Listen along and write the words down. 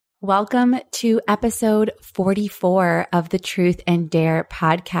Welcome to episode 44 of the Truth and Dare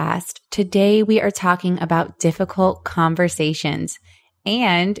podcast. Today we are talking about difficult conversations,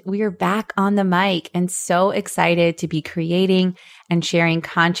 and we are back on the mic and so excited to be creating and sharing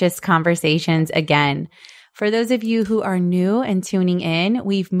conscious conversations again. For those of you who are new and tuning in,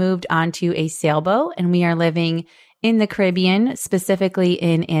 we've moved onto a sailboat and we are living in the Caribbean, specifically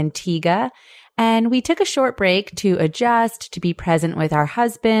in Antigua. And we took a short break to adjust, to be present with our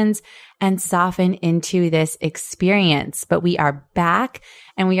husbands and soften into this experience. But we are back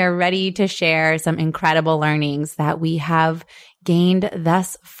and we are ready to share some incredible learnings that we have gained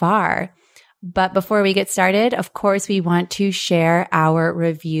thus far. But before we get started, of course, we want to share our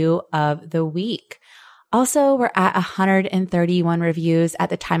review of the week. Also, we're at 131 reviews at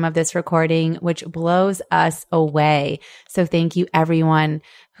the time of this recording, which blows us away. So thank you everyone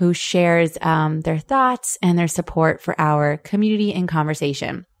who shares their thoughts and their support for our community and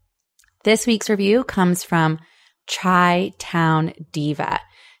conversation. This week's review comes from Tri-Town Diva.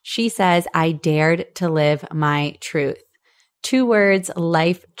 She says, I dared to live my truth. 2 words,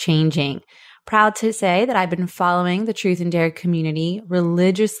 life-changing. Proud to say that I've been following the Truth and Dare community,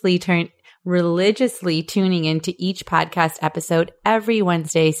 religiously tuning into each podcast episode every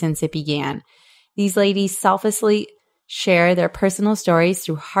Wednesday since it began. These ladies selflessly share their personal stories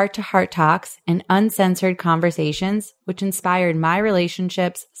through heart-to-heart talks and uncensored conversations, which inspired my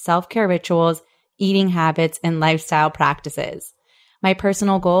relationships, self-care rituals, eating habits, and lifestyle practices. My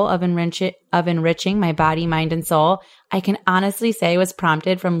personal goal of enriching my body, mind, and soul, I can honestly say was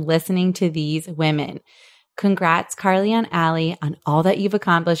prompted from listening to these women. Congrats, Carly and Allie, on all that you've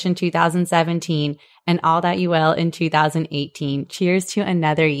accomplished in 2017 and all that you will in 2018. Cheers to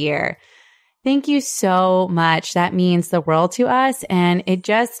another year. Thank you so much. That means the world to us, and it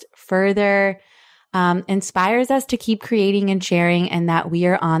just further inspires us to keep creating and sharing, and that we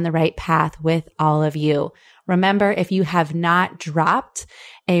are on the right path with all of you. Remember, if you have not dropped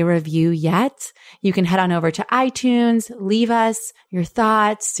a review yet, you can head on over to iTunes, leave us your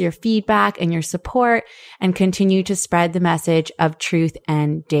thoughts, your feedback, and your support, and continue to spread the message of truth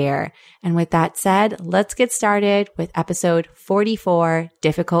and dare. And with that said, let's get started with episode 44,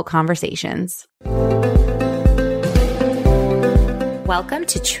 Difficult Conversations. Welcome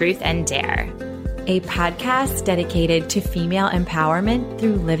to Truth and Dare, a podcast dedicated to female empowerment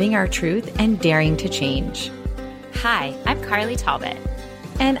through living our truth and daring to change. Hi, I'm Carly Talbot.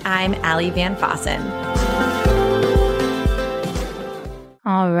 And I'm Allie Van Fossen.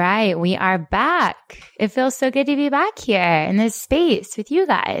 All right, we are back. It feels so good to be back here in this space with you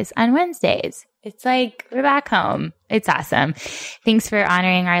guys on Wednesdays. It's like we're back home. It's awesome. Thanks for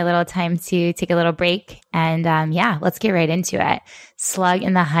honoring our little time to take a little break. And let's get right into it. Slug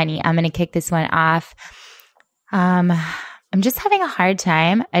in the honey. I'm going to kick this one off. I'm just having a hard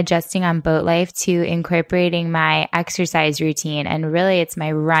time adjusting on boat life to incorporating my exercise routine. And really, it's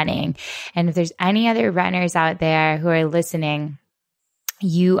my running. And if there's any other runners out there who are listening,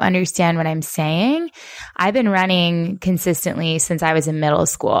 you understand what I'm saying. I've been running consistently since I was in middle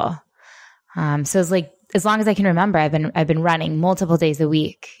school. So it's like, as long as I can remember, I've been running multiple days a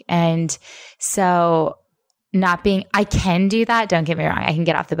week. And so I can do that. Don't get me wrong. I can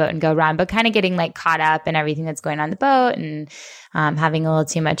get off the boat and go run, but kind of getting like caught up in everything that's going on the boat and having a little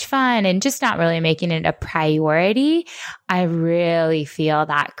too much fun and just not really making it a priority. I really feel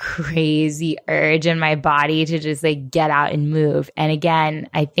that crazy urge in my body to just like get out and move. And again,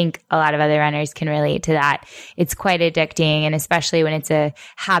 I think a lot of other runners can relate to that. It's quite addicting, and especially when it's a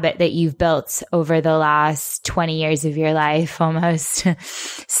habit that you've built over the last 20 years of your life almost.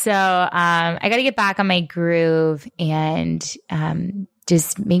 So I got to get back on my groove and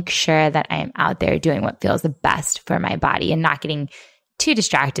just make sure that I'm out there doing what feels the best for my body and not getting too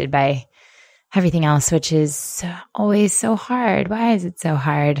distracted by everything else, which is always so hard. Why is it so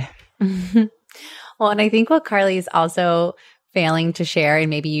hard? Well, and I think what Carly is also failing to share, and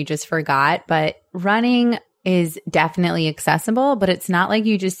maybe you just forgot, but running is definitely accessible, but it's not like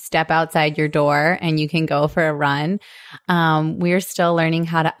you just step outside your door and you can go for a run. We're still learning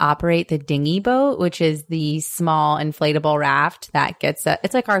how to operate the dinghy boat, which is the small inflatable raft that it's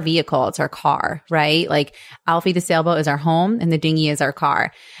like our vehicle. It's our car, right? Like Alfie the sailboat is our home and the dinghy is our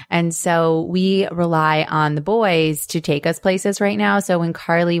car. And so we rely on the boys to take us places right now. So when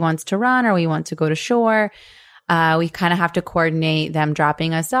Carly wants to run or we want to go to shore, We kind of have to coordinate them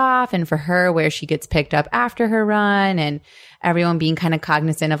dropping us off, and for her, where she gets picked up after her run, and everyone being kind of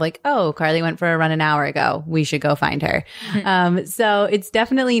cognizant of like, oh, Carly went for a run an hour ago. We should go find her. So it's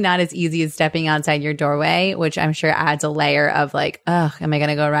definitely not as easy as stepping outside your doorway, which I'm sure adds a layer of like, oh, am I going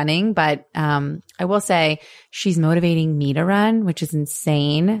to go running? But I will say she's motivating me to run, which is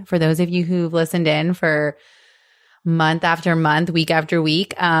insane. For those of you who've listened in for month after month, week after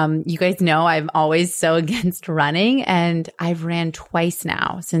week, you guys know I'm always so against running, and I've ran twice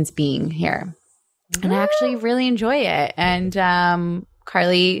now since being here. And I actually really enjoy it. And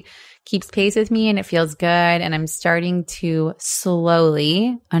Carly keeps pace with me, and it feels good. And I'm starting to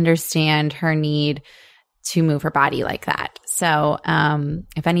slowly understand her need to move her body like that. So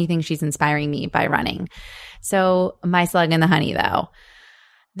if anything, she's inspiring me by running. So my slug and the honey, though.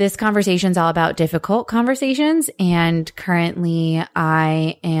 This conversation is all about difficult conversations. And currently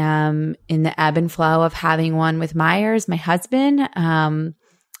I am in the ebb and flow of having one with Myers, my husband.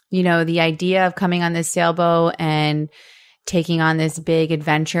 You know, the idea of coming on this sailboat and taking on this big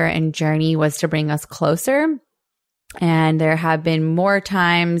adventure and journey was to bring us closer. And there have been more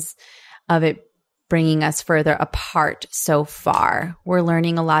times of it bringing us further apart so far. We're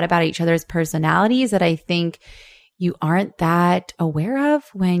learning a lot about each other's personalities that I think you aren't that aware of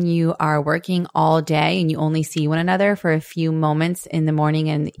when you are working all day and you only see one another for a few moments in the morning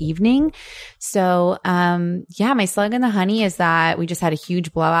and the evening. So, my slug and the honey is that we just had a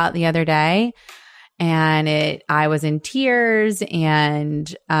huge blowout the other day, and I was in tears,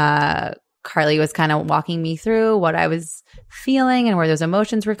 and Carly was kind of walking me through what I was feeling and where those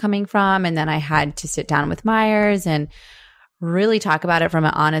emotions were coming from. And then I had to sit down with Myers and really talk about it from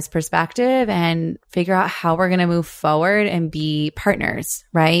an honest perspective and figure out how we're going to move forward and be partners,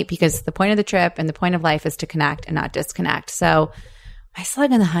 right? Because the point of the trip and the point of life is to connect and not disconnect. So my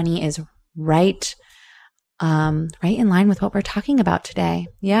slug and the honey is right in line with what we're talking about today.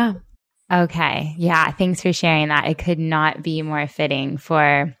 Yeah. Okay. Yeah. Thanks for sharing that. It could not be more fitting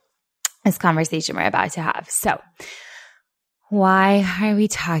for this conversation we're about to have. So why are we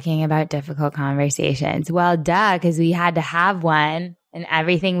talking about difficult conversations? Well, duh, because we had to have one, and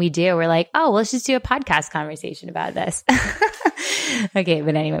everything we do, we're like, oh, let's just do a podcast conversation about this. Okay,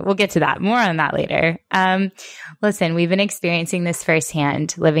 but anyway, we'll get to that. More on that later. Listen, we've been experiencing this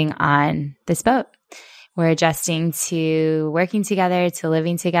firsthand living on this boat. We're adjusting to working together, to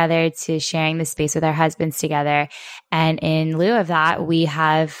living together, to sharing the space with our husbands together. And in lieu of that, we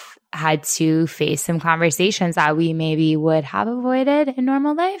have had to face some conversations that we maybe would have avoided in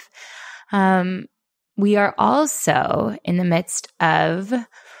normal life. We are also in the midst of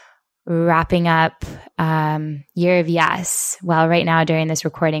wrapping up Year of Yes. Well, right now during this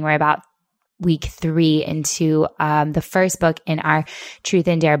recording, we're about week 3 into the first book in our Truth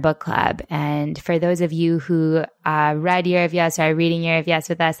and Dare book club. And for those of you who read Year of Yes or are reading Year of Yes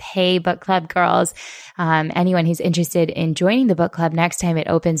with us, hey, book club girls, anyone who's interested in joining the book club, next time it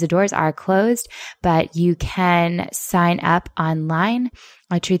opens, the doors are closed, but you can sign up online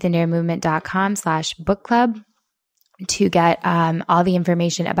at truthanddaremovement.com/book club to get all the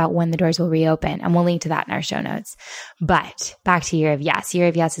information about when the doors will reopen. And we'll link to that in our show notes. But back to Year of Yes. Year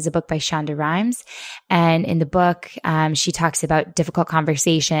of Yes is a book by Shonda Rhimes. And in the book, she talks about difficult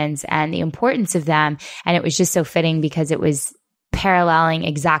conversations and the importance of them. And it was just so fitting because it was paralleling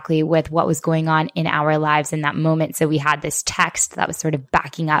exactly with what was going on in our lives in that moment. So we had this text that was sort of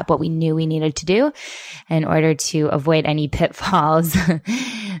backing up what we knew we needed to do in order to avoid any pitfalls.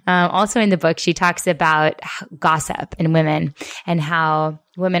 Also in the book, she talks about gossip in women and how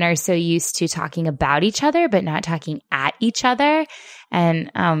women are so used to talking about each other, but not talking at each other.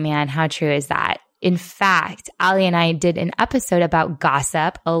 And oh man, how true is that? In fact, Ali and I did an episode about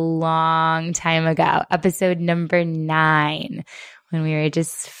gossip a long time ago, episode number 9, when we were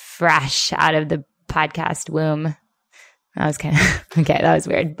just fresh out of the podcast womb. That was kind of, okay, that was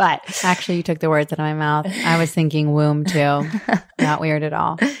weird, but. Actually, you took the words out of my mouth. I was thinking womb too. Not weird at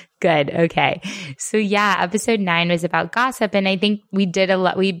all. Good. Okay. So yeah, episode 9 was about gossip. And I think we had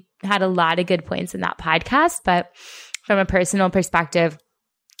a lot of good points in that podcast, but from a personal perspective,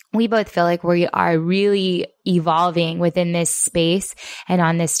 we both feel like we are really evolving within this space and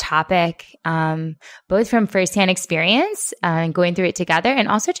on this topic, both from firsthand experience and going through it together, and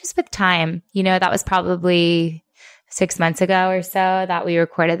also just with time. You know, that was probably 6 months ago or so that we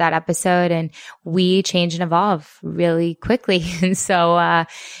recorded that episode, and we change and evolve really quickly. And so,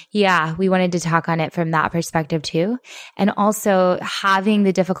 we wanted to talk on it from that perspective too. And also having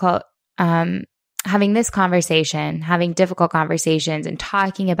the difficult, having this conversation, having difficult conversations and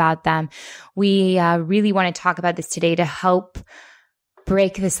talking about them. We really want to talk about this today to help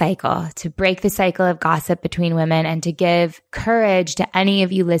break the cycle of gossip between women, and to give courage to any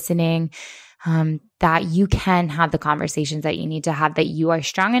of you listening, that you can have the conversations that you need to have, that you are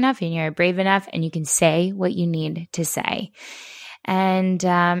strong enough and you're brave enough and you can say what you need to say. And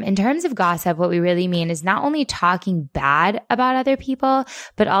in terms of gossip, what we really mean is not only talking bad about other people,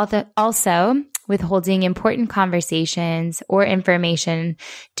 but also withholding important conversations or information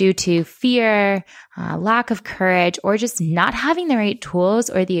due to fear, lack of courage, or just not having the right tools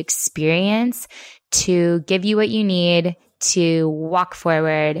or the experience to give you what you need to walk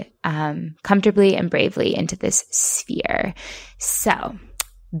forward comfortably and bravely into this sphere. So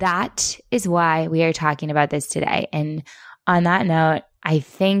that is why we are talking about this today. And on that note, I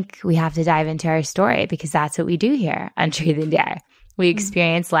think we have to dive into our story, because that's what we do here on Truth and Dare. We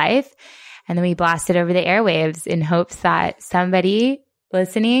experience life, and then we blast it over the airwaves in hopes that somebody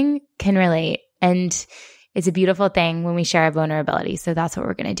listening can relate. And it's a beautiful thing when we share our vulnerability. So that's what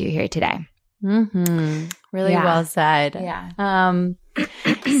we're going to do here today. Mm-hmm. Really well said. Yeah.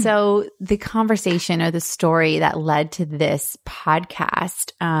 So the conversation or the story that led to this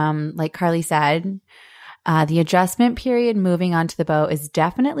podcast, like Carly said, the adjustment period moving onto the boat is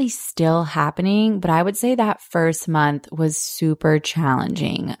definitely still happening, but I would say that first month was super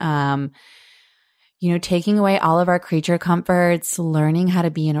challenging. Taking away all of our creature comforts, learning how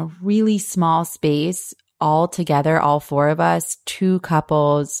to be in a really small space all together, all four of us, 2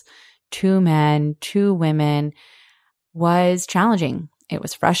 couples, 2 men, 2 women, was challenging. It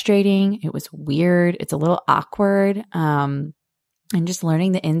was frustrating. It was weird. It's a little awkward. And just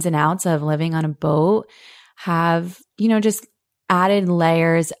learning the ins and outs of living on a boat have, just added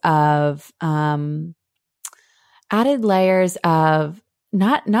layers of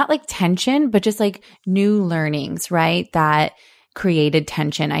not like tension, but just like new learnings, right? That created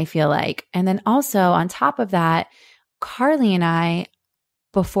tension, I feel like. And then also on top of that, Carly and I,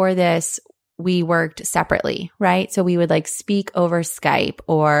 before this, we worked separately, right? So we would like speak over Skype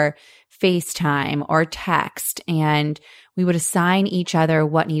or FaceTime or text, and we would assign each other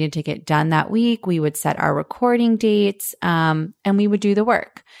what needed to get done that week. We would set our recording dates, and we would do the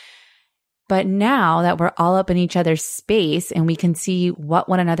work. But now that we're all up in each other's space and we can see what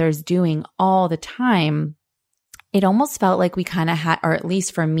one another is doing all the time, it almost felt like we kind of had, or at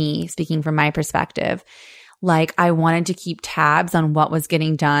least for me, speaking from my perspective, like I wanted to keep tabs on what was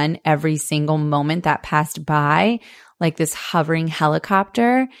getting done every single moment that passed by, like this hovering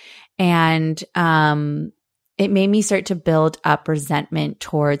helicopter. And it made me start to build up resentment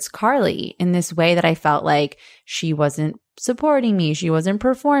towards Carly in this way that I felt like she wasn't supporting me. She wasn't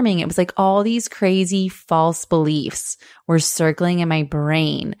performing. It was like all these crazy false beliefs were circling in my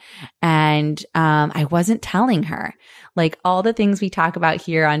brain. And I wasn't telling her. Like all the things we talk about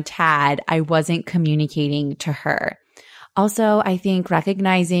here on TAD, I wasn't communicating to her. Also, I think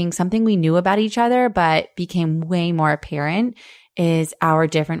recognizing something we knew about each other, but became way more apparent, is our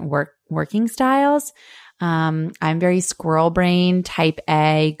different working styles. I'm very squirrel brain, type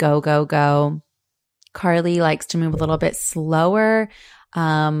A, go, go, go. Carly likes to move a little bit slower,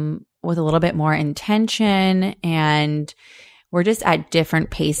 with a little bit more intention, and we're just at different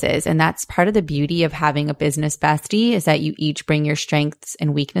paces. And that's part of the beauty of having a business bestie, is that you each bring your strengths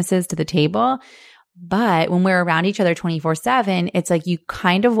and weaknesses to the table. But when we're around each other 24/7, it's like you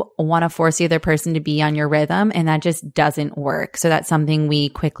kind of want to force the other person to be on your rhythm, and that just doesn't work. So that's something we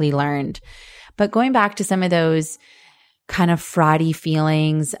quickly learned. But going back to some of those kind of fraudy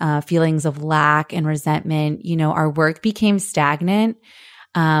feelings, feelings of lack and resentment, our work became stagnant.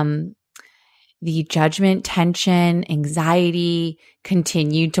 The judgment, tension, anxiety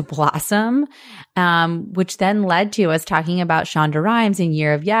continued to blossom, which then led to us talking about Shonda Rhimes and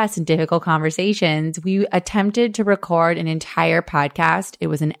Year of Yes and difficult conversations. We attempted to record an entire podcast. It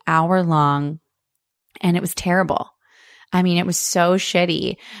was an hour long, and it was terrible. I mean, it was so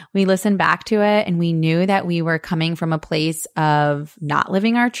shitty. We listened back to it and we knew that we were coming from a place of not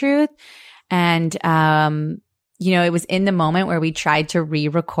living our truth. And, it was in the moment where we tried to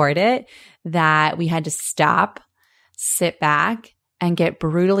re-record it that we had to stop, sit back, and get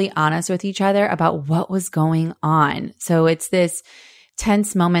brutally honest with each other about what was going on. So it's this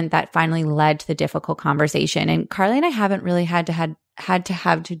tense moment that finally led to the difficult conversation. And Carly and I haven't really had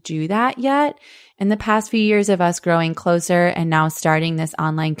to do that yet in the past few years of us growing closer and now starting this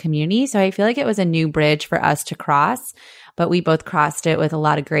online community. So I feel like it was a new bridge for us to cross, but we both crossed it with a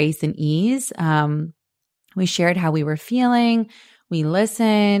lot of grace and ease. We shared how we were feeling. We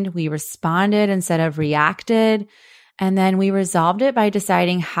listened. We responded instead of reacted. And then we resolved it by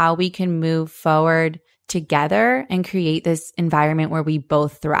deciding how we can move forward together and create this environment where we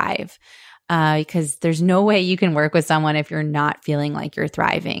both thrive. because there's no way you can work with someone if you're not feeling like you're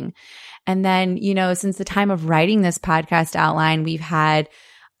thriving. And then, since the time of writing this podcast outline, we've had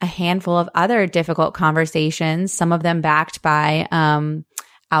a handful of other difficult conversations, some of them backed by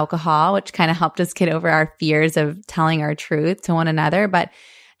alcohol, which kind of helped us get over our fears of telling our truth to one another. But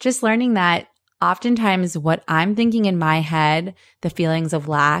just learning that oftentimes what I'm thinking in my head, the feelings of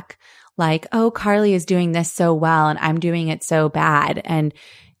lack, like, oh, Carly is doing this so well and I'm doing it so bad. And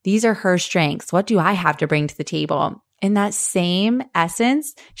these are her strengths. What do I have to bring to the table? In that same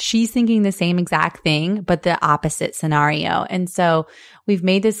essence, she's thinking the same exact thing, but the opposite scenario. And so we've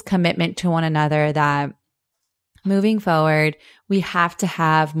made this commitment to one another that moving forward, we have to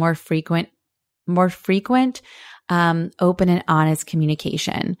have more frequent, open and honest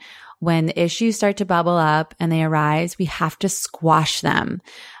communication. When the issues start to bubble up and they arise, we have to squash them.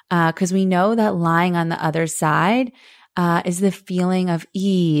 Because we know that lying on the other side is the feeling of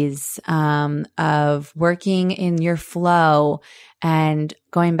ease, of working in your flow, and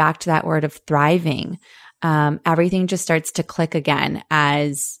going back to that word of thriving. Everything just starts to click again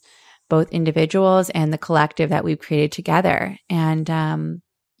as both individuals and the collective that we've created together. And,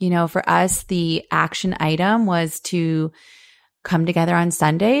 for us, the action item was to come together on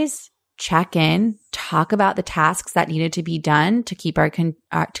Sundays, check in, talk about the tasks that needed to be done to keep our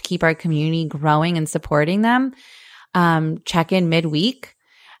community growing and supporting them. Check in midweek,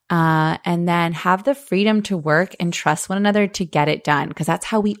 and then have the freedom to work and trust one another to get it done. Because that's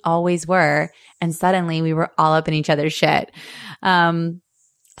how we always were. And suddenly we were all up in each other's shit.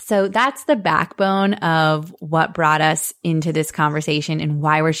 So that's the backbone of what brought us into this conversation and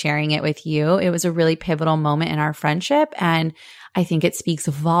why we're sharing it with you. It was a really pivotal moment in our friendship. And I think it speaks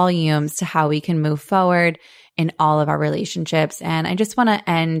volumes to how we can move forward in all of our relationships. And I just want to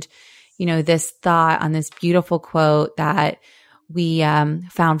end this thought on this beautiful quote that we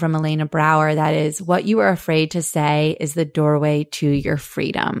found from Elena Brower, that is, what you are afraid to say is the doorway to your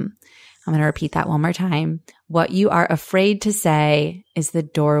freedom. I'm going to repeat that one more time. What you are afraid to say is the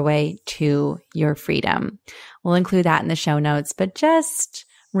doorway to your freedom. We'll include that in the show notes, but just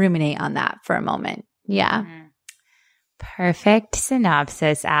ruminate on that for a moment. Yeah. Perfect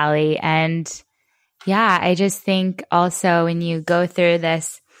synopsis, Allie. And yeah, I just think also when you go through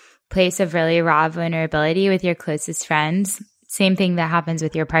this place of really raw vulnerability with your closest friends, same thing that happens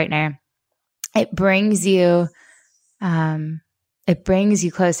with your partner. It brings you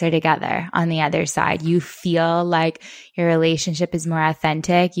closer together on the other side. You feel like your relationship is more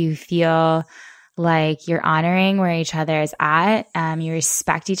authentic. You feel like you're honoring where each other is at. You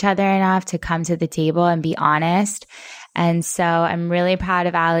respect each other enough to come to the table and be honest. And so I'm really proud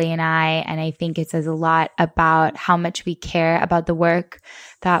of Allie and I think it says a lot about how much we care about the work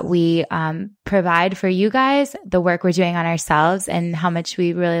that we provide for you guys, the work we're doing on ourselves, and how much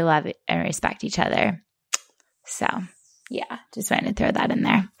we really love and respect each other. So yeah, just wanted to throw that in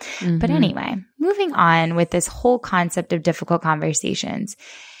there. Mm-hmm. But anyway, moving on with this whole concept of difficult conversations.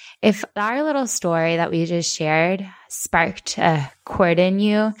 If our little story that we just shared sparked a chord in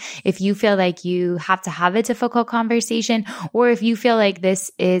you, if you feel like you have to have a difficult conversation, or if you feel like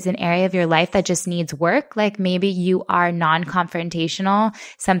this is an area of your life that just needs work, like maybe you are non-confrontational,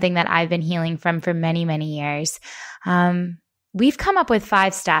 something that I've been healing from for many, many years, we've come up with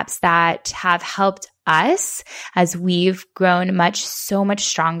 5 steps that have helped us as we've grown so much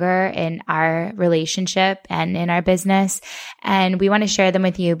stronger in our relationship and in our business. And we want to share them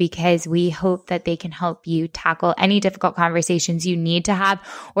with you because we hope that they can help you tackle any difficult conversations you need to have,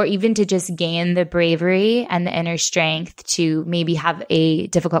 or even to just gain the bravery and the inner strength to maybe have a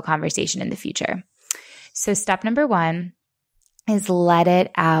difficult conversation in the future. So step number 1 is let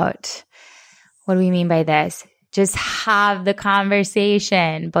it out. What do we mean by this? Just have the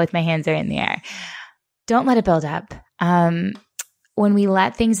conversation. Both my hands are in the air. Don't let it build up. When we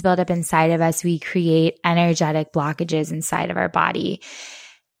let things build up inside of us, we create energetic blockages inside of our body.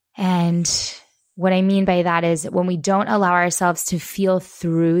 And what I mean by that is when we don't allow ourselves to feel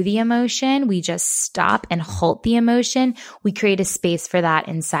through the emotion, we just stop and halt the emotion, we create a space for that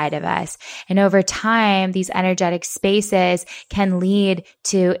inside of us. And over time, these energetic spaces can lead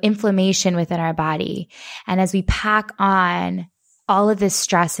to inflammation within our body. And as we pack on all of this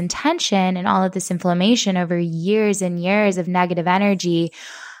stress and tension and all of this inflammation over years and years of negative energy,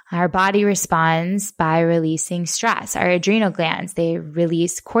 our body responds by releasing stress. Our adrenal glands, they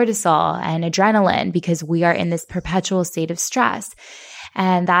release cortisol and adrenaline because we are in this perpetual state of stress.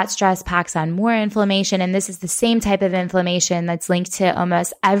 And that stress packs on more inflammation. And this is the same type of inflammation that's linked to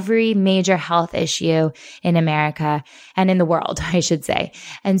almost every major health issue in America and in the world, I should say.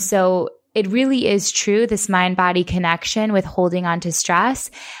 And so it really is true, this mind-body connection with holding on to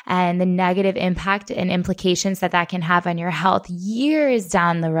stress and the negative impact and implications that can have on your health years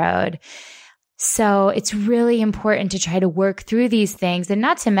down the road. So it's really important to try to work through these things. And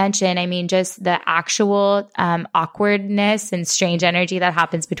not to mention, I mean, just the actual awkwardness and strange energy that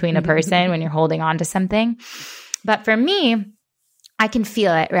happens between a person when you're holding on to something. But for me, I can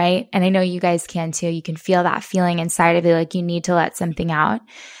feel it, right? And I know you guys can too. You can feel that feeling inside of you, like you need to let something out.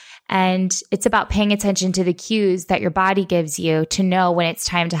 And it's about paying attention to the cues that your body gives you to know when it's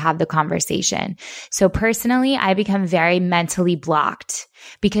time to have the conversation. So personally, I become very mentally blocked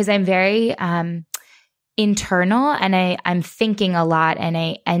because I'm very internal and I'm thinking a lot.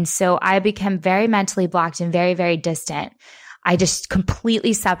 And so I become very mentally blocked and very, very distant. I just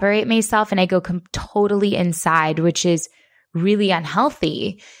completely separate myself and I go totally inside, which is really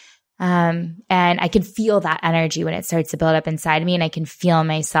unhealthy. And I can feel that energy when it starts to build up inside me, and I can feel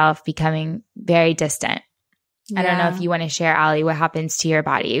myself becoming very distant. Yeah. I don't know if you want to share, Ali, what happens to your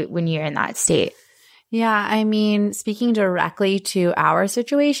body when you're in that state. Yeah, I mean, speaking directly to our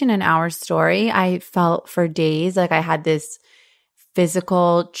situation and our story, I felt for days like I had this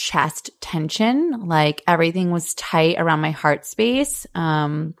physical chest tension, like everything was tight around my heart space,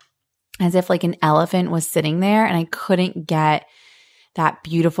 as if like an elephant was sitting there and I couldn't get that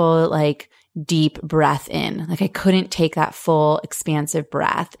beautiful, like deep breath in. Like I couldn't take that full expansive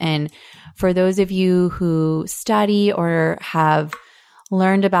breath. And for those of you who study or have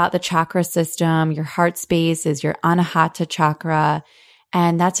learned about the chakra system, your heart space is your Anahata chakra.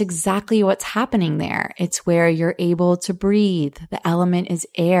 And that's exactly what's happening there. It's where you're able to breathe. The element is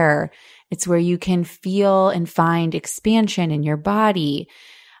air. It's where you can feel and find expansion in your body.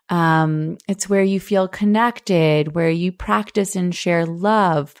 It's where you feel connected, where you practice and share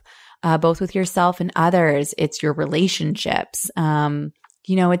love, both with yourself and others. It's your relationships.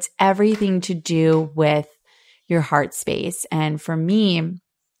 It's everything to do with your heart space. And for me,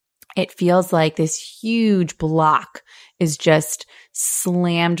 it feels like this huge block is just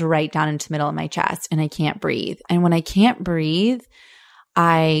slammed right down into the middle of my chest and I can't breathe. And when I can't breathe,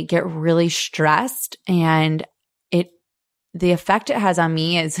 I get really stressed, and the effect it has on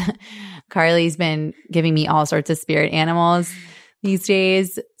me is Carly's been giving me all sorts of spirit animals these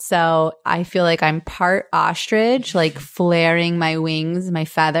days. So I feel like I'm part ostrich, like flaring my wings, my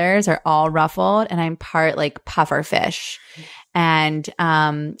feathers are all ruffled, and I'm part like puffer fish. And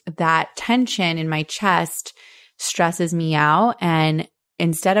that tension in my chest stresses me out. And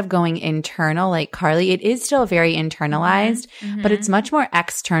instead of going internal like Carly, it is still very internalized, but it's much more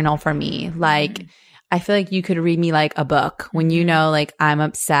external for me. Like I feel like you could read me like a book. When you know, like I'm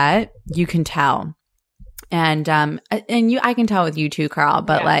upset, you can tell. And I can tell with you too, Carl,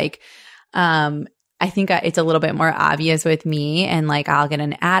 but I think it's a little bit more obvious with me, and like I'll get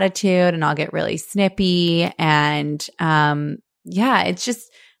an attitude and I'll get really snippy, and it's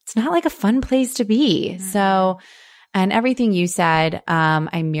not like a fun place to be. So, and everything you said,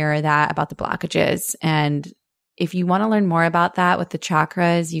 I mirror that about the blockages. And if you want to learn more about that with the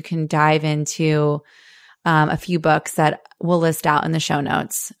chakras, you can dive into a few books that we'll list out in the show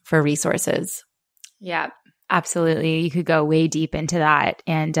notes for resources. Yeah, absolutely. You could go way deep into that.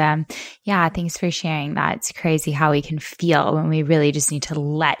 And thanks for sharing that. It's crazy how we can feel when we really just need to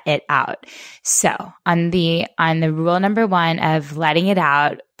let it out. So on the rule number 1 of letting it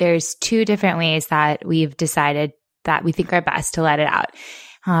out, there's 2 different ways that we've decided that we think are best to let it out.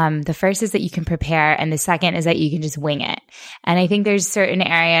 The first is that you can prepare, and the second is that you can just wing it. And I think there's certain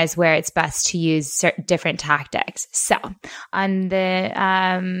areas where it's best to use different tactics. So on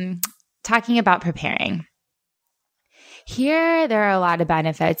the talking about preparing, here there are a lot of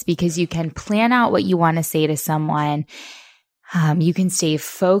benefits because you can plan out what you want to say to someone. You can stay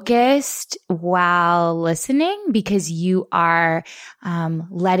focused while listening because you are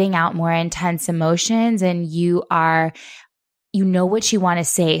letting out more intense emotions, and you know what you want to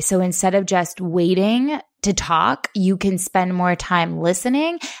say. So instead of just waiting to talk, you can spend more time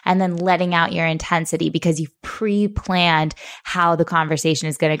listening and then letting out your intensity because you've pre-planned how the conversation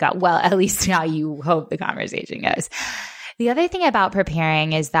is going to go. Well, at least how you hope the conversation goes. The other thing about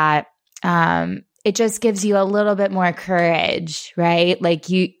preparing is that it just gives you a little bit more courage, right? Like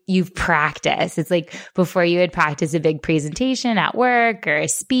you've practiced. It's like before you would practice a big presentation at work or a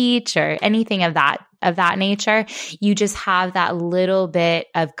speech or anything of that nature. You just have that little bit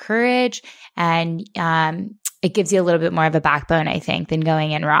of courage, and it gives you a little bit more of a backbone, I think, than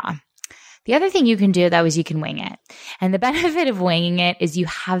going in raw. The other thing you can do, though, is you can wing it. And the benefit of winging it is you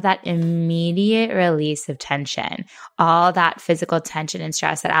have that immediate release of tension. All that physical tension and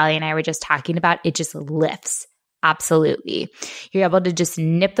stress that Ali and I were just talking about, it just lifts Absolutely. You're able to just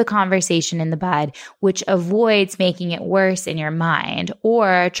nip the conversation in the bud, which avoids making it worse in your mind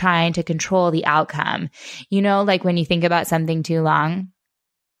or trying to control the outcome. You know, like when you think about something too long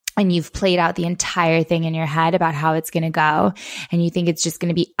and you've played out the entire thing in your head about how it's going to go and you think it's just going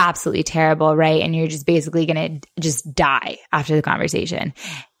to be absolutely terrible, right? And you're just basically going to just die after the conversation.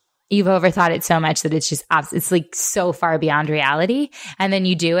 You've overthought it so much that it's like so far beyond reality. And then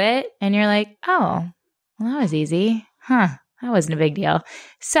you do it and you're like, oh, well, that was easy. That wasn't a big deal.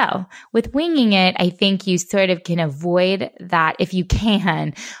 So with winging it, I think you sort of can avoid that, if you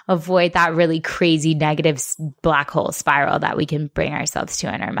can, avoid that really crazy negative black hole spiral that we can bring ourselves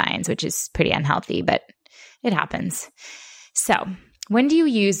to in our minds, which is pretty unhealthy, but it happens. So when do you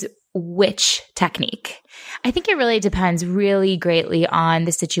use which technique? I think it really depends really greatly on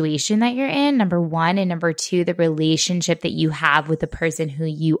the situation that you're in, number one, and number two, the relationship that you have with the person who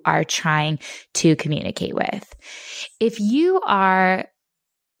you are trying to communicate with. If you are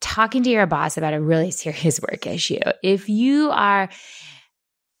talking to your boss about a really serious work issue, if you are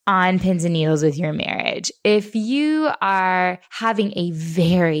on pins and needles with your marriage, if you are having a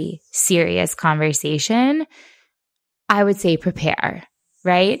very serious conversation, I would say prepare,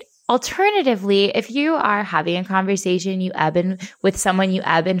 right? Alternatively, if you are having a conversation with someone you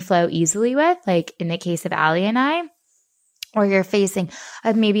ebb and flow easily with, like in the case of Allie and I, or you're facing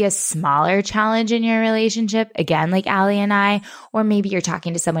maybe a smaller challenge in your relationship, again, like Allie and I, or maybe you're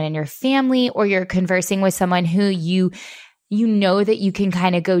talking to someone in your family, or you're conversing with someone who you know that you can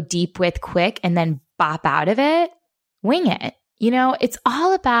kind of go deep with quick and then bop out of it, wing it. You know, it's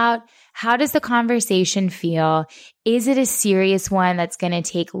all about, how does the conversation feel? Is it a serious one that's going to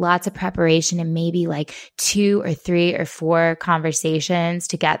take lots of preparation and maybe like 2 or 3 or 4 conversations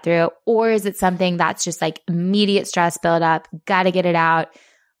to get through? Or is it something that's just like immediate stress buildup, got to get it out,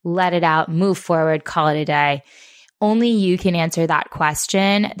 let it out, move forward, call it a day? Only you can answer that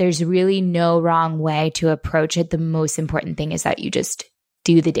question. There's really no wrong way to approach it. The most important thing is that you just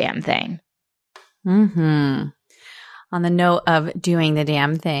do the damn thing. On the note of doing the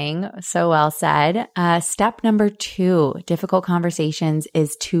damn thing, so well said. Step number 2, difficult conversations,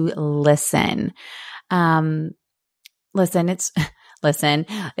 is to listen. Listen,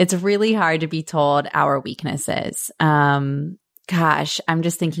 it's really hard to be told our weaknesses. Gosh, I'm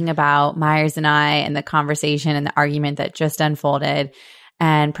just thinking about Myers and I and the conversation and the argument that just unfolded,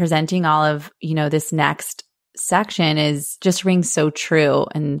 and presenting all of, this next section just rings so true,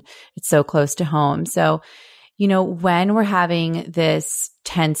 and it's so close to home. So, when we're having this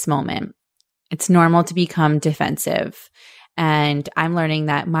tense moment, it's normal to become defensive. And I'm learning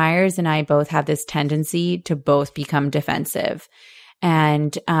that Myers and I both have this tendency to both become defensive.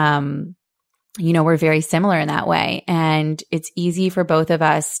 And, we're very similar in that way. And it's easy for both of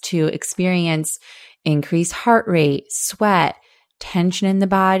us to experience increased heart rate, sweat, tension in the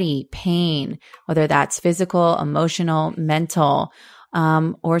body, pain, whether that's physical, emotional, mental,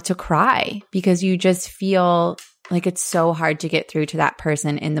 or to cry because you just feel like it's so hard to get through to that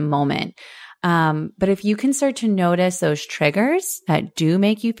person in the moment. But if you can start to notice those triggers that do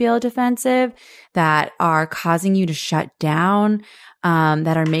make you feel defensive, that are causing you to shut down,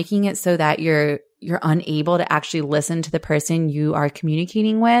 that are making it so that you're unable to actually listen to the person you are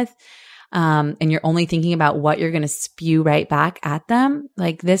communicating with, and you're only thinking about what you're going to spew right back at them,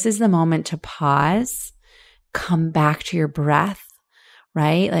 like this is the moment to pause, come back to your breath.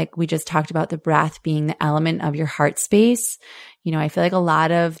 Right? Like we just talked about the breath being the element of your heart space. I feel like a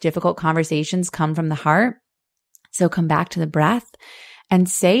lot of difficult conversations come from the heart. So come back to the breath and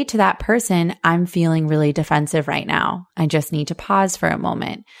say to that person, I'm feeling really defensive right now. I just need to pause for a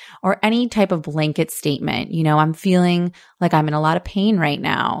moment. Or any type of blanket statement. I'm feeling like I'm in a lot of pain right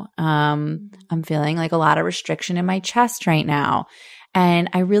now. I'm feeling like a lot of restriction in my chest right now. And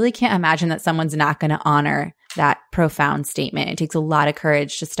I really can't imagine that someone's not going to honor that profound statement. It takes a lot of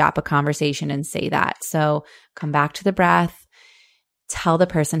courage to stop a conversation and say that. So come back to the breath, tell the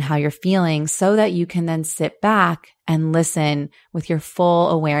person how you're feeling so that you can then sit back and listen with your full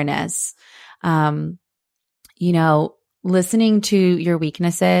awareness. Listening to your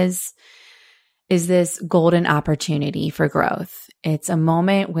weaknesses is this golden opportunity for growth. It's a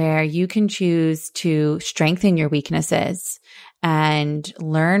moment where you can choose to strengthen your weaknesses and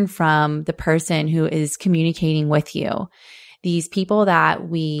learn from the person who is communicating with you. These people that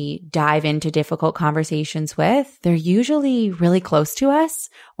we dive into difficult conversations with, they're usually really close to us,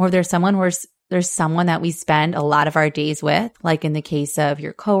 or there's someone that we spend a lot of our days with, like in the case of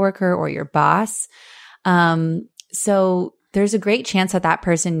your coworker or your boss. So there's a great chance that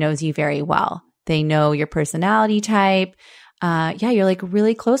person knows you very well. They know your personality type. You're like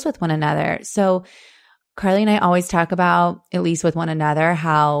really close with one another. So Carly and I always talk about, at least with one another,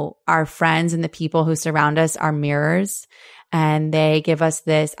 how our friends and the people who surround us are mirrors, and they give us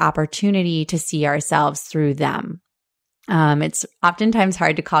this opportunity to see ourselves through them. It's oftentimes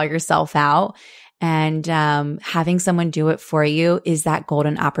hard to call yourself out, and having someone do it for you is that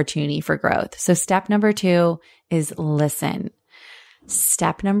golden opportunity for growth. So step number 2 is listen.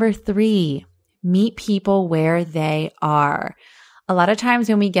 Step number 3, meet people where they are. A lot of times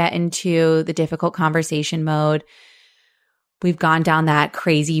when we get into the difficult conversation mode, we've gone down that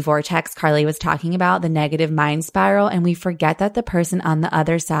crazy vortex Carly was talking about, the negative mind spiral, and we forget that the person on the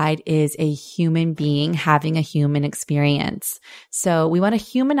other side is a human being having a human experience. So we want to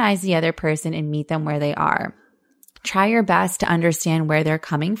humanize the other person and meet them where they are. Try your best to understand where they're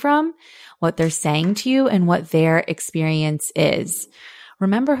coming from, what they're saying to you, and what their experience is.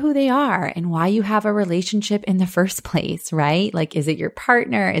 Remember who they are and why you have a relationship in the first place, right? Like, is it your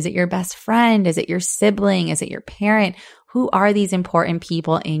partner? Is it your best friend? Is it your sibling? Is it your parent? Who are these important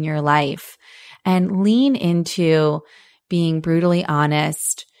people in your life? And lean into being brutally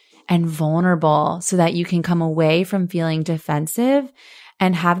honest and vulnerable so that you can come away from feeling defensive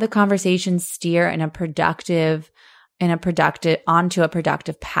and have the conversation steer onto a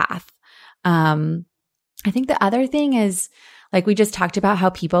productive path. I think the other thing is, like we just talked about, how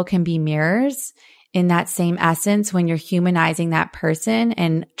people can be mirrors in that same essence. When you're humanizing that person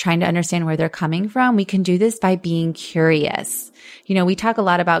and trying to understand where they're coming from, we can do this by being curious. You know, we talk a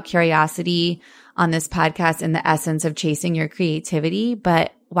lot about curiosity on this podcast in the essence of chasing your creativity,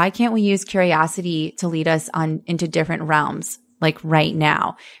 but why can't we use curiosity to lead us on into different realms? Like right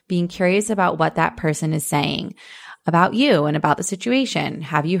now, being curious about what that person is saying about you and about the situation.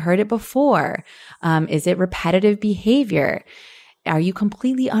 Have you heard it before? Is it repetitive behavior? Are you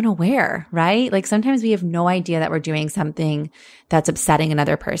completely unaware, right? Like sometimes we have no idea that we're doing something that's upsetting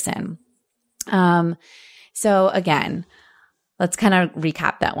another person. So again, let's kind of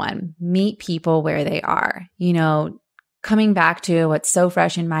recap that one. Meet people where they are. You know, coming back to what's so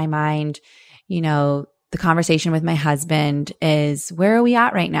fresh in my mind, you know, the conversation with my husband is, where are we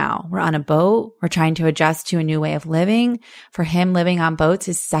at right now? We're on a boat. We're trying to adjust to a new way of living. For him, living on boats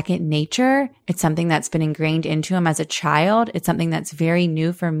is second nature. It's something that's been ingrained into him as a child. It's something that's very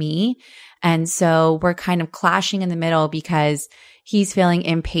new for me. And so we're kind of clashing in the middle because he's feeling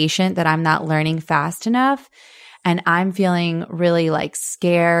impatient that I'm not learning fast enough. And I'm feeling really like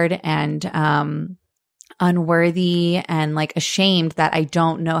scared and, unworthy and like ashamed that I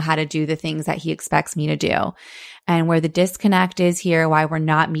don't know how to do the things that he expects me to do. And where the disconnect is here, why we're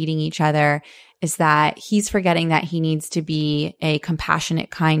not meeting each other, is that he's forgetting that he needs to be a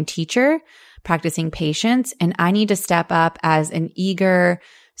compassionate, kind teacher, practicing patience. And I need to step up as an eager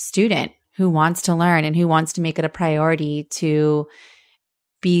student who wants to learn and who wants to make it a priority to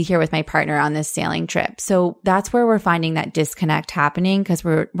be here with my partner on this sailing trip. So that's where we're finding that disconnect happening, because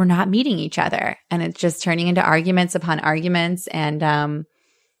we're not meeting each other, and it's just turning into arguments upon arguments. And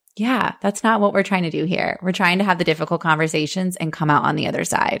yeah, that's not what we're trying to do here. We're trying to have the difficult conversations and come out on the other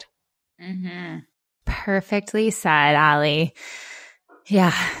side. Mm-hmm. Perfectly said, Ali.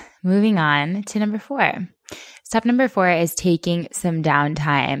 Yeah. Moving on to number 4. Step number 4 is taking some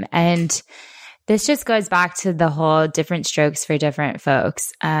downtime. And this just goes back to the whole different strokes for different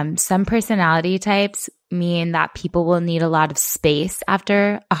folks. Some personality types mean that people will need a lot of space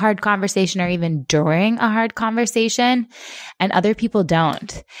after a hard conversation or even during a hard conversation, and other people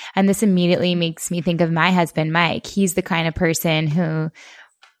don't. And this immediately makes me think of my husband, Mike. He's the kind of person who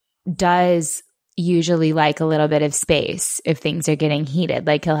does usually like a little bit of space if things are getting heated.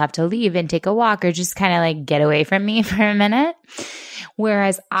 Like he'll have to leave and take a walk or just kind of like get away from me for a minute.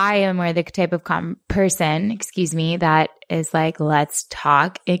 Whereas I am more the type of person, that is like, let's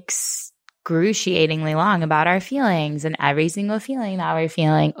talk excruciatingly long about our feelings and every single feeling that we're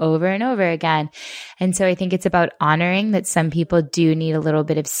feeling over and over again. And so I think it's about honoring that some people do need a little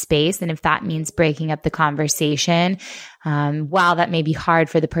bit of space. And if that means breaking up the conversation, while that may be hard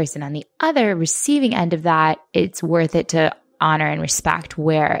for the person on the other receiving end of that, it's worth it to honor and respect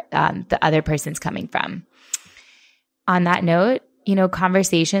where the other person's coming from. On that note, you know,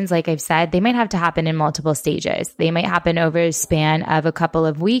 conversations, like I've said, they might have to happen in multiple stages. They might happen over a span of a couple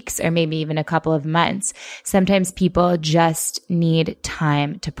of weeks or maybe even a couple of months. Sometimes people just need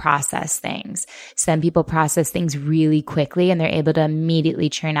time to process things. Some people process things really quickly and they're able to immediately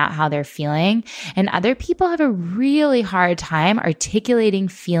churn out how they're feeling. And other people have a really hard time articulating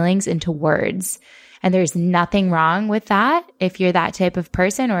feelings into words. And there's nothing wrong with that if you're that type of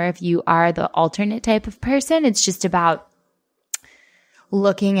person, or if you are the alternate type of person. It's just about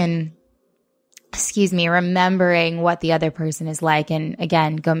looking and remembering what the other person is like. And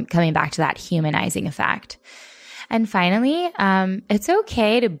again, coming back to that humanizing effect. And finally, it's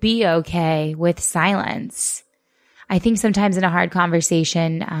okay to be okay with silence. I think sometimes in a hard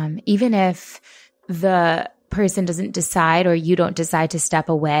conversation, even if the person doesn't decide or you don't decide to step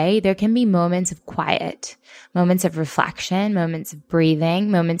away, there can be moments of quiet, moments of reflection, moments of breathing,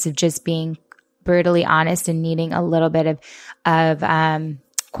 moments of just being brutally honest and needing a little bit of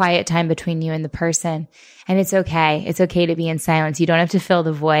quiet time between you and the person. And it's okay. It's okay to be in silence. You don't have to fill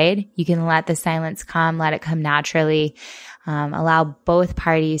the void. You can let the silence come, let it come naturally. Allow both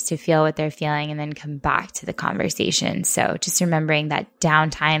parties to feel what they're feeling and then come back to the conversation. So just remembering that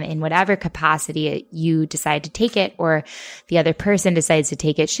downtime in whatever capacity you decide to take it or the other person decides to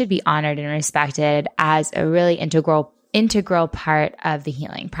take it should be honored and respected as a really integral part of the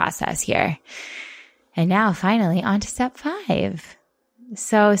healing process here. And now finally on to step 5.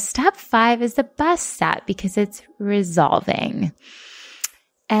 So step 5 is the best step because it's resolving.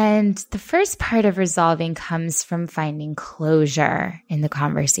 And the first part of resolving comes from finding closure in the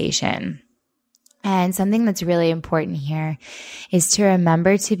conversation. And something that's really important here is to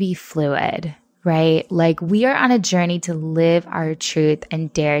remember to be fluid, right? Like we are on a journey to live our truth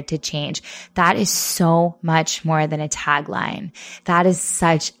and dare to change. That is so much more than a tagline. That is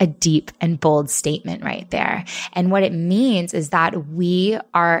such a deep and bold statement right there. And what it means is that we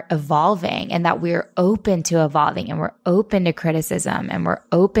are evolving and that we're open to evolving and we're open to criticism and we're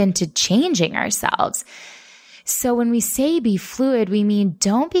open to changing ourselves. So when we say be fluid, we mean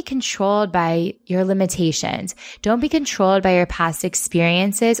don't be controlled by your limitations. Don't be controlled by your past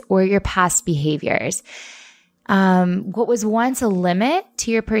experiences or your past behaviors. What was once a limit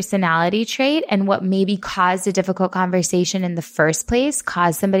to your personality trait and what maybe caused a difficult conversation in the first place,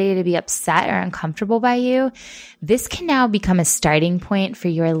 caused somebody to be upset or uncomfortable by you, this can now become a starting point for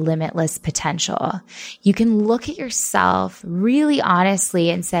your limitless potential. You can look at yourself really honestly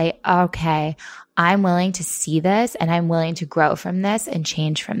and say, okay, I'm willing to see this and I'm willing to grow from this and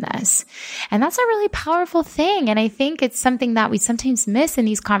change from this. And that's a really powerful thing. And I think it's something that we sometimes miss in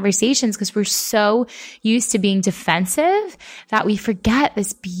these conversations because we're so used to being defensive that we forget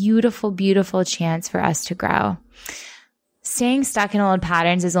this beautiful, beautiful chance for us to grow. Staying stuck in old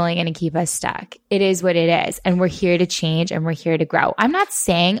patterns is only going to keep us stuck. It is what it is. And we're here to change and we're here to grow. I'm not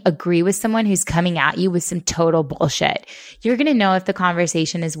saying agree with someone who's coming at you with some total bullshit. You're going to know if the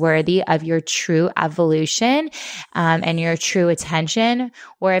conversation is worthy of your true evolution and your true attention,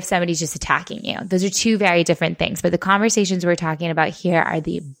 or if somebody's just attacking you. Those are two very different things. But the conversations we're talking about here are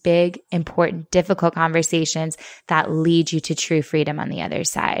the big, important, difficult conversations that lead you to true freedom on the other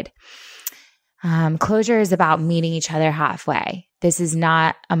side. Closure is about meeting each other halfway. This is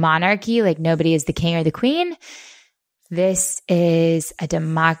not a monarchy, like nobody is the king or the queen. This is a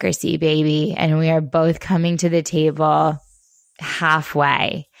democracy, baby, and we are both coming to the table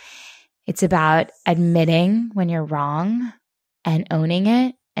halfway. It's about admitting when you're wrong and owning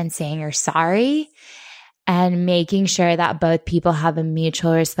it and saying you're sorry and making sure that both people have a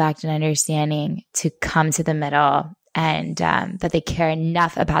mutual respect and understanding to come to the middle and that they care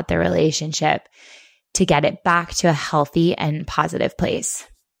enough about their relationship to get it back to a healthy and positive place.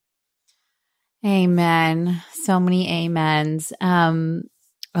 Amen. So many amens.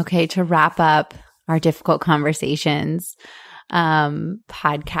 Okay, to wrap up our difficult conversations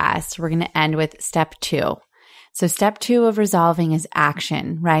podcast, we're going to end with step 2. So step 2 of resolving is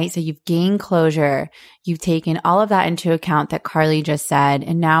action, right? So you've gained closure. You've taken all of that into account that Carly just said,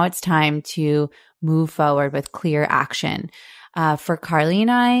 and now it's time to move forward with clear action. For Carly and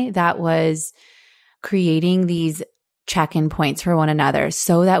I, that was creating these check-in points for one another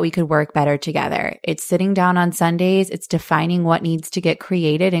so that we could work better together. It's sitting down on Sundays. It's defining what needs to get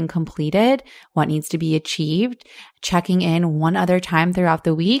created and completed, what needs to be achieved, checking in one other time throughout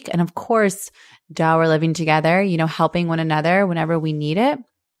the week. And of course, we're living together, helping one another whenever we need it,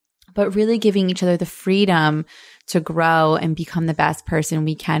 but really giving each other the freedom to grow and become the best person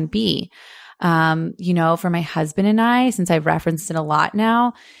we can be. For my husband and I, since I've referenced it a lot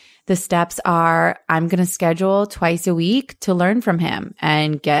now, the steps are I'm going to schedule twice a week to learn from him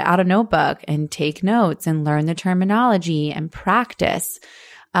and get out a notebook and take notes and learn the terminology and practice.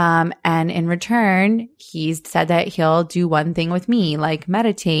 And in return, he's said that he'll do one thing with me, like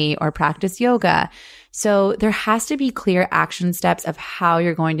meditate or practice yoga. So there has to be clear action steps of how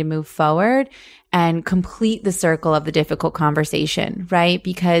you're going to move forward and complete the circle of the difficult conversation, right?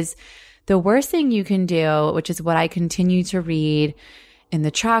 Because the worst thing you can do, which is what I continue to read in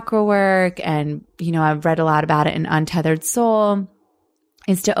the chakra work, and, I've read a lot about it in Untethered Soul,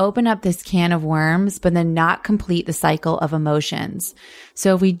 is to open up this can of worms, but then not complete the cycle of emotions.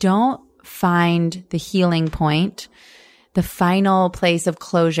 So if we don't find the healing point, the final place of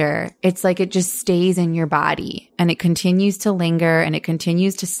closure, it's like it just stays in your body and it continues to linger and it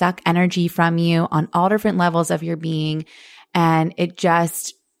continues to suck energy from you on all different levels of your being. And it's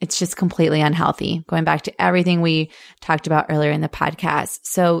just completely unhealthy, going back to everything we talked about earlier in the podcast.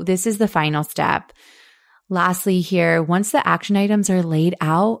 So this is the final step. Lastly here, once the action items are laid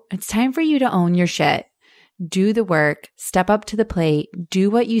out, it's time for you to own your shit. Do the work, step up to the plate, do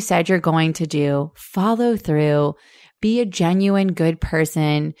what you said you're going to do, follow through, be a genuine good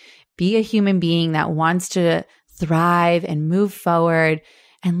person, be a human being that wants to thrive and move forward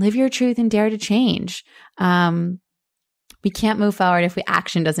and live your truth and dare to change. We can't move forward if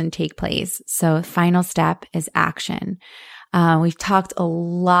action doesn't take place. So final step is action. We've talked a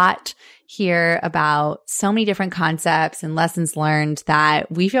lot here about so many different concepts and lessons learned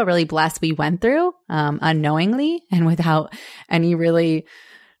that we feel really blessed we went through unknowingly and without any really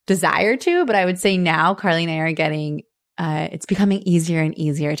desire to. But I would say now Carly and I are getting it's becoming easier and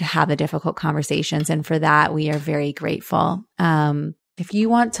easier to have the difficult conversations. And for that, we are very grateful. If you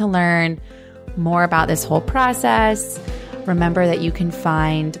want to learn more about this whole process, remember that you can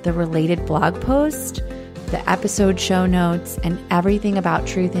find the related blog post, the episode show notes, and everything about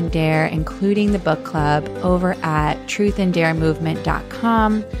Truth and Dare, including the book club, over at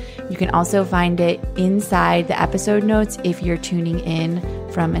truthanddaremovement.com. You can also find it inside the episode notes if you're tuning in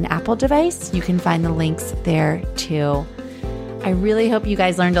from an Apple device. You can find the links there too. I really hope you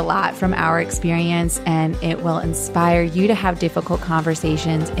guys learned a lot from our experience and it will inspire you to have difficult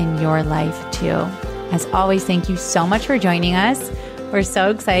conversations in your life too. As always, thank you so much for joining us. We're so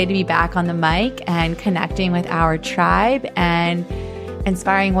excited to be back on the mic and connecting with our tribe and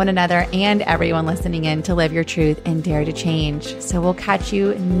inspiring one another and everyone listening in to live your truth and dare to change. So we'll catch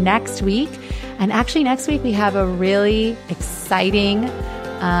you next week. And actually next week we have a really exciting,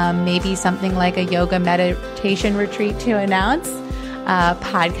 maybe something like a yoga meditation retreat to announce,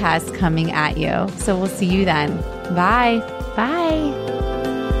 podcast coming at you. So we'll see you then. Bye. Bye.